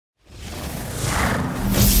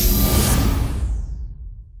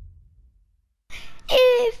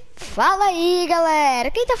Fala aí, galera,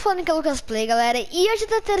 quem tá falando aqui é o Lucas Play, galera. E hoje eu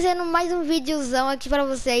tô trazendo mais um videozão aqui pra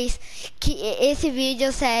vocês. Que esse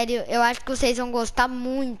vídeo, sério, eu acho que vocês vão gostar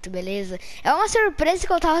muito, beleza? É uma surpresa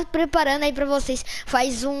que eu tava preparando aí pra vocês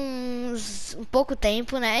faz um pouco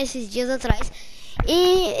tempo, né, esses dias atrás.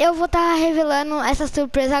 E eu vou estar revelando essa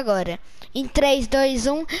surpresa agora. Em 3, 2,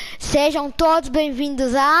 1, sejam todos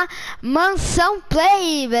bem-vindos à Mansão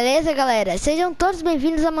Play, beleza, galera? Sejam todos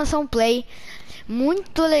bem-vindos à Mansão Play.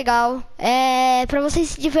 Muito legal, pra vocês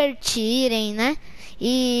se divertirem, né?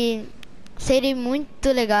 E serem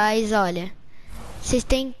muito legais, olha. Vocês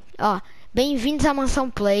têm, ó, bem-vindos à Mansão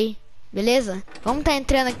Play, beleza? Vamos tá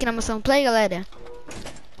entrando aqui na Mansão Play, galera.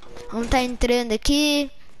 Vamos tá entrando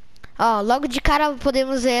aqui. Ó, logo de cara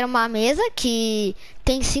podemos ver uma mesa que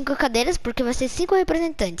tem 5 cadeiras, porque vai ser 5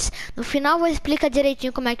 representantes. No final eu vou explicar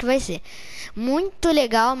direitinho como é que vai ser. Muito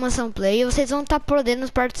legal a Mansão Play, vocês vão estar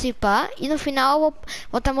podendo participar e no final eu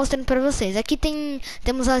vou estar mostrando para vocês. Aqui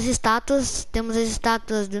temos as estátuas,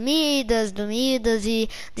 do Midas e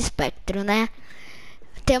do Espectro, né?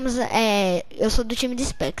 Temos, eu sou do time de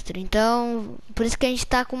Espectro, então por isso que a gente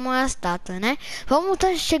tá com uma estátua, né? Vamos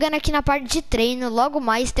tá chegando aqui na parte de treino. Logo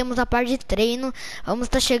mais temos a parte de treino. Vamos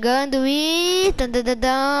tá chegando e...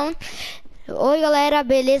 Oi, galera,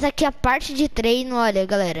 beleza? Aqui a parte de treino, olha,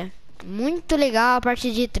 galera. Muito legal a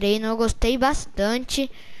parte de treino, eu gostei bastante.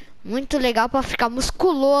 Muito legal pra ficar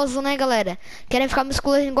musculoso, né, galera? Querem ficar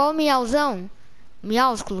musculoso igual o Miauzão?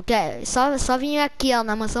 Miausculo, que é só vir aqui, ó,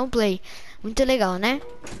 na Mansão Play. Muito legal, né?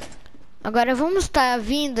 Agora vamos estar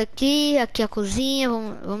vindo aqui a cozinha.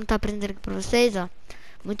 Vamos estar apresentando aqui pra vocês, ó.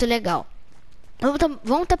 Muito legal.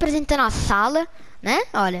 Vamos estar apresentando a sala, né?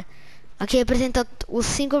 Olha, aqui representa os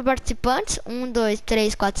 5 participantes. 1, 2,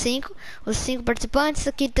 3, 4, 5. Os 5 participantes.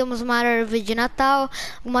 Aqui temos uma árvore de Natal,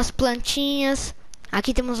 umas plantinhas.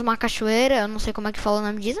 Aqui temos uma cachoeira. Eu não sei como é que fala o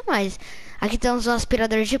nome disso, mas aqui temos um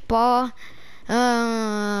aspirador de pó.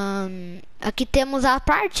 Aqui temos a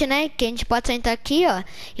parte, né, que a gente pode sentar aqui, ó,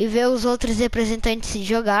 e ver os outros representantes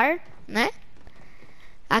jogar, né?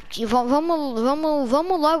 Aqui vamos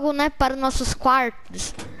logo, né, para os nossos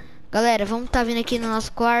quartos. Galera, vamos tá vindo aqui no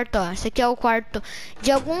nosso quarto, ó. Esse aqui é o quarto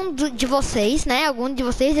de algum de vocês, né? Algum de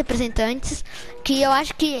vocês representantes, que eu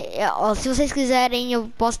acho que, ó, se vocês quiserem, eu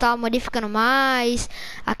posso estar modificando mais.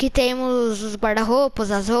 Aqui temos os guarda-roupas,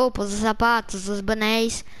 as roupas, os sapatos, os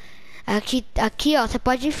bonés. Aqui, ó, você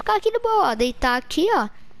pode ficar aqui de boa, ó, deitar aqui, ó.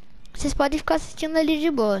 Vocês podem ficar assistindo ali de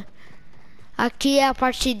boa. Aqui é a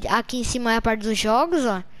parte, aqui em cima é a parte dos jogos,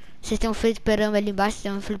 ó. Vocês tem um fliperama ali embaixo,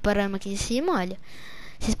 tem um fliperama aqui em cima, olha.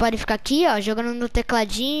 Vocês podem ficar aqui, ó, jogando no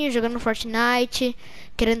tecladinho, jogando no Fortnite,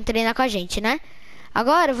 querendo treinar com a gente, né?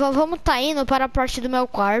 Agora, vamos tá indo para a parte do meu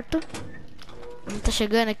quarto. Vamos tá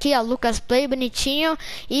chegando aqui, ó, Lucas Play, bonitinho.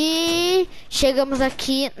 E chegamos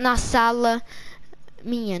aqui na sala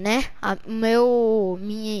minha, né? Meu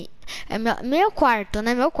quarto,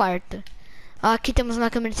 né? Meu quarto. Aqui temos uma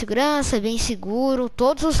câmera de segurança, bem seguro.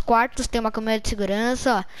 Todos os quartos tem uma câmera de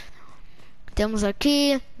segurança, ó. Temos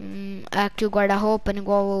aqui o guarda-roupa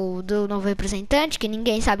igual o do novo representante, que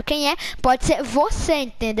ninguém sabe quem é. Pode ser você,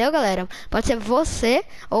 entendeu, galera? Pode ser você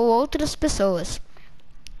ou outras pessoas.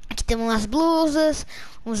 Aqui temos umas blusas,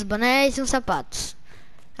 uns bonés e uns sapatos.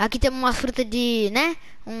 Aqui temos uma fruta né?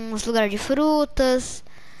 Uns lugares de frutas.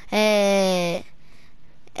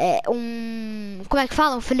 Como é que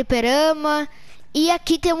fala? Um fliperama. E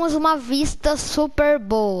aqui temos uma vista super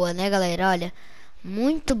boa, né, galera? Olha,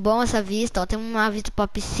 muito bom essa vista, ó. Tem uma vista pra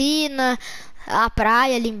piscina, a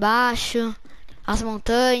praia ali embaixo, as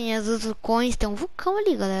montanhas, os vulcões. Tem um vulcão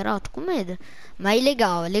ali, galera, ó, tô com medo. Mas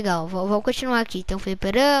legal, legal. Vou continuar aqui. Tem um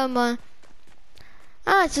fliperama.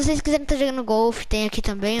 Se vocês quiserem estar jogando golfe, tem aqui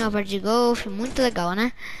também uma parte de golfe, muito legal,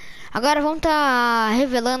 né? Agora vamos estar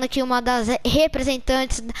revelando aqui uma das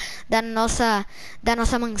representantes da nossa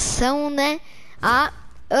mansão, né? A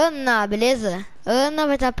Ana, beleza? Ana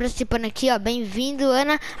vai estar participando aqui, ó. Bem-vindo,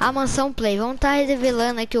 Ana, à Mansão Play. Vamos estar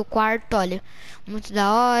revelando aqui o quarto, olha. Muito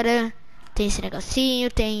da hora. Tem esse negocinho,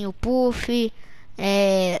 tem o puff,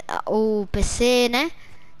 o PC, né?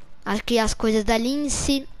 Aqui as coisas da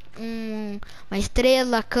Lince. Uma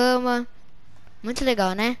estrela, a cama. Muito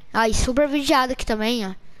legal, né? E super vigiado aqui também,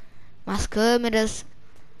 ó. Umas câmeras.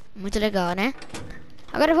 Muito legal, né?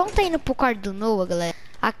 Agora vamos tá indo pro quarto do Noah, galera.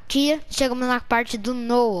 Aqui chegamos na parte do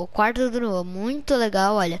Noah, o quarto do Noah. Muito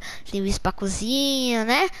legal, olha. Tem visto pra cozinha,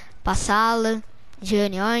 né? Pra sala de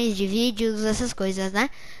reuniões, de vídeos, essas coisas, né?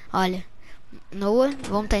 Olha, Noah,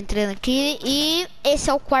 vamos tá entrando aqui. E esse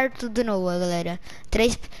é o quarto do Noah, galera.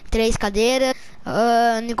 Três cadeiras,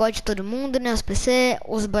 igual de todo mundo, né? Os PC,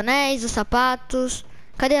 os bonés, os sapatos.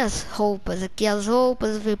 Cadê as roupas? Aqui as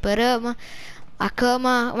roupas, o fliperama, a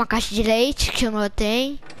cama, uma caixa de leite que eu não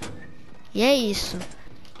tenho. E é isso.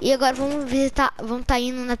 E agora vamos visitar, vamos tá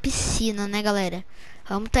indo na piscina, né, galera?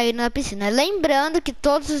 Vamos tá indo na piscina. Lembrando que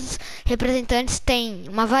todos os representantes têm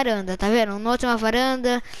uma varanda, tá vendo? O Noah tem uma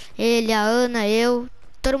varanda, ele, a Ana, eu,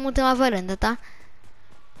 todo mundo tem uma varanda, tá?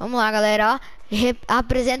 Vamos lá, galera, ó.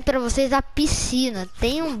 Apresento pra vocês a piscina.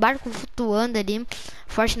 Tem um barco flutuando ali,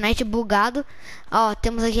 Fortnite bugado. Ó,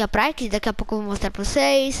 temos aqui a praia, que daqui a pouco eu vou mostrar pra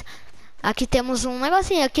vocês. Aqui temos um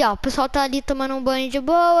negocinho aqui, ó. O pessoal tá ali tomando um banho de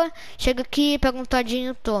boa. Chega aqui, pega um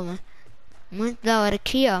todinho, toma. Muito da hora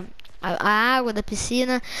aqui, ó. A água da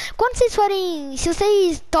piscina. Quando vocês forem, se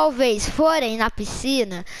vocês talvez forem na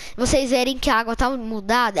piscina, vocês verem que a água tá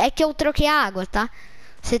mudada, é que eu troquei a água, tá?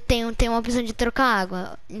 Você tem uma opção de trocar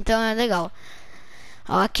água, então é legal.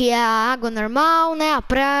 Ó, aqui é a água normal, né? A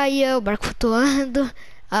praia, o barco flutuando.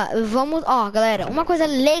 Vamos, ó, galera, uma coisa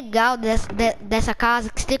legal dessa casa,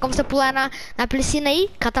 que tem como você pular na piscina aí,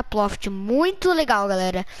 cataploft. Muito legal,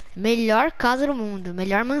 galera. Melhor casa do mundo,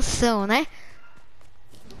 melhor mansão, né?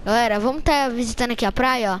 Galera, vamos estar visitando aqui a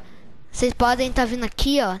praia, ó. Vocês podem estar vindo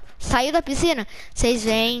aqui, ó. Saiu da piscina, vocês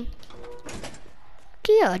vêm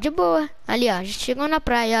aqui, ó, de boa. Ali, ó, já chegou na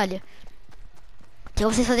praia, olha. Tem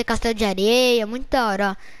vocês fazer castelo de areia, muito da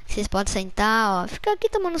hora, ó. Vocês podem sentar, ó. Ficar aqui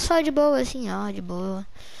tomando sol de boa, assim, ó, de boa.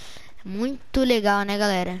 Muito legal, né,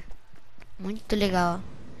 galera? Muito legal.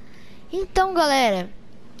 Então, galera,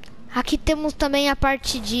 aqui temos também a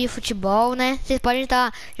parte de futebol, né? Vocês podem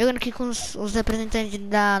estar jogando aqui com os representantes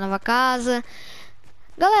da nova casa.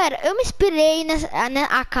 Galera, eu me inspirei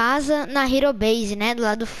a casa na Hero Base, né? Do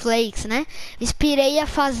lado do Flakes, né? Me inspirei a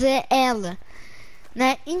fazer ela,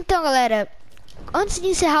 né? Então, galera, antes de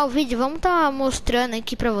encerrar o vídeo, vamos estar mostrando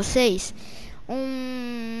aqui pra vocês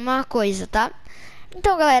uma coisa, tá?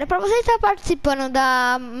 Então, galera, pra vocês estar participando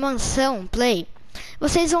da mansão Play,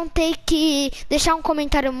 vocês vão ter que deixar um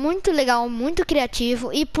comentário muito legal, muito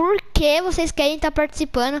criativo, e por que vocês querem estar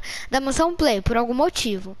participando da mansão Play, por algum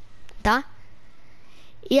motivo, tá?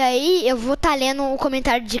 E aí eu vou estar lendo o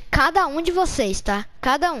comentário de cada um de vocês, tá?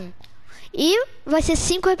 Cada um. E vai ser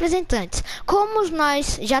 5 representantes. Como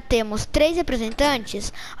nós já temos 3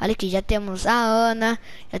 representantes, olha aqui, já temos a Ana,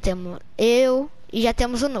 já temos eu e já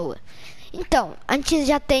temos o Noah. Então, a gente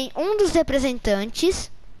já tem um dos representantes.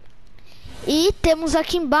 E temos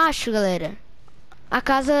aqui embaixo, galera, a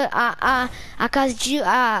casa, a casa de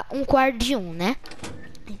um quarto de um, né?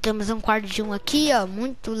 Temos um quarto de um aqui, ó,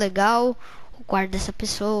 muito legal. O quarto dessa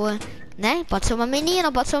pessoa, né? Pode ser uma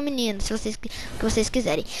menina, pode ser um menino, se vocês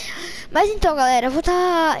quiserem. Mas então, galera, eu vou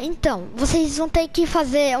então, vocês vão ter que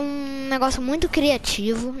fazer um negócio muito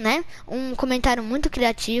criativo, né? Um comentário muito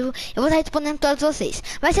criativo. Eu vou estar respondendo todos vocês.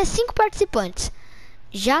 Vai ser 5 participantes.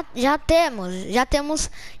 Já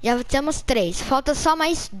temos 3. Falta só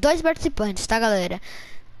mais 2 participantes, tá, galera?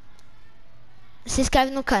 Se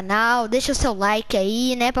inscreve no canal, deixa o seu like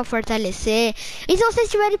aí, né, pra fortalecer. E se vocês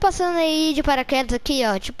estiverem passando aí de paraquedas aqui,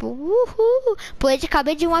 ó, tipo, pulei de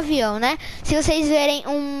cabeça de um avião, né? Se vocês verem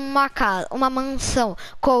uma casa, uma mansão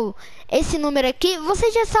com esse número aqui,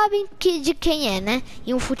 vocês já sabem de quem é, né?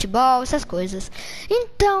 E um futebol, essas coisas.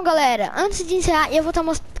 Então, galera, antes de encerrar, eu vou estar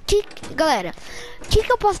mostrando. Galera, o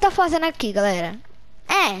que eu posso estar fazendo aqui, galera?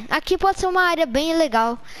 Aqui pode ser uma área bem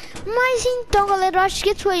legal. Mas então, galera, eu acho que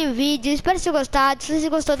esse foi o vídeo. Espero que vocês tenham gostado. Se você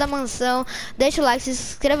gostou da mansão, deixa o like, se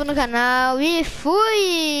inscreva no canal e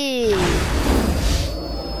fui!